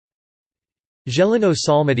Gelineau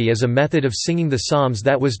psalmody is a method of singing the psalms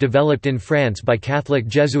that was developed in France by Catholic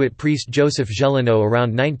Jesuit priest Joseph Gelineau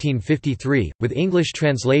around 1953, with English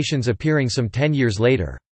translations appearing some 10 years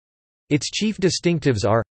later. Its chief distinctives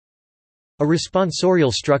are a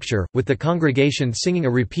responsorial structure, with the congregation singing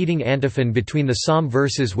a repeating antiphon between the psalm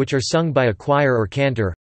verses which are sung by a choir or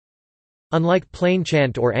cantor. Unlike plain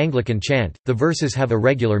chant or Anglican chant, the verses have a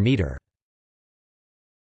regular meter.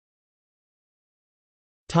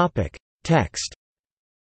 Text.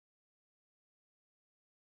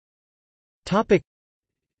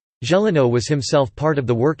 Gelineau was himself part of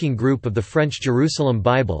the working group of the French Jerusalem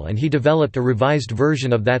Bible, and he developed a revised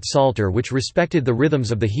version of that psalter which respected the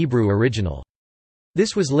rhythms of the Hebrew original.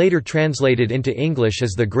 This was later translated into English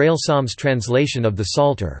as the Grail Psalms translation of the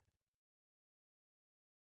psalter.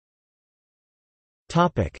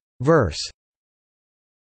 Verse.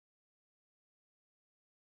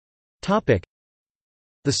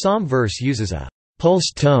 The psalm verse uses a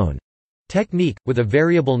pulsed tone technique, with a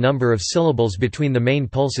variable number of syllables between the main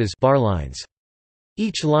pulses bar lines.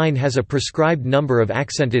 Each line has a prescribed number of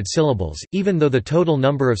accented syllables, even though the total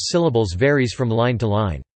number of syllables varies from line to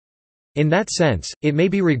line. In that sense, it may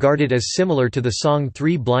be regarded as similar to the song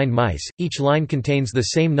Three Blind Mice. Each line contains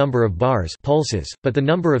the same number of bars pulses, but the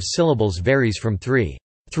number of syllables varies from 3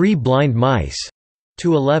 blind mice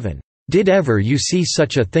to 11 did ever you see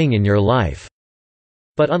such a thing in your life.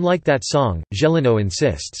 But unlike that song, Gelineau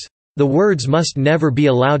insists, "The words must never be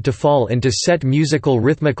allowed to fall into set musical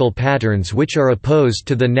rhythmical patterns which are opposed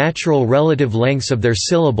to the natural relative lengths of their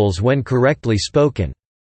syllables when correctly spoken."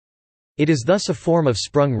 It is thus a form of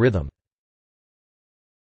sprung rhythm.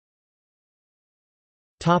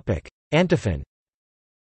 Antiphon.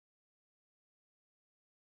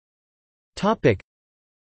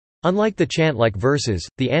 Unlike the chant-like verses,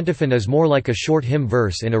 the antiphon is more like a short hymn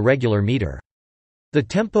verse in a regular meter. The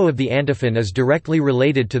tempo of the antiphon is directly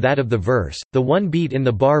related to that of the verse. The one beat in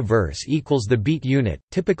the bar verse equals the beat unit,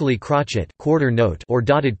 typically crotchet, quarter note, or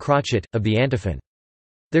dotted crotchet, of the antiphon.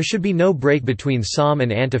 There should be no break between psalm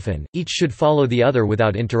and antiphon; each should follow the other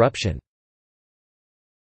without interruption.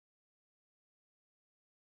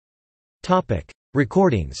 Topic: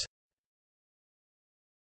 Recordings.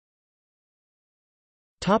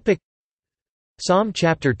 Topic: Psalm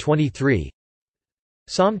chapter 23.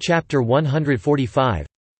 Psalm chapter 145,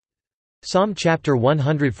 Psalm chapter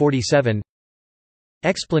 147.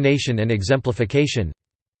 Explanation and exemplification.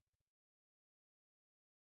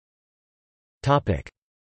 Topic.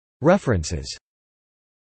 References.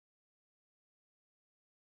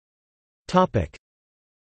 Topic.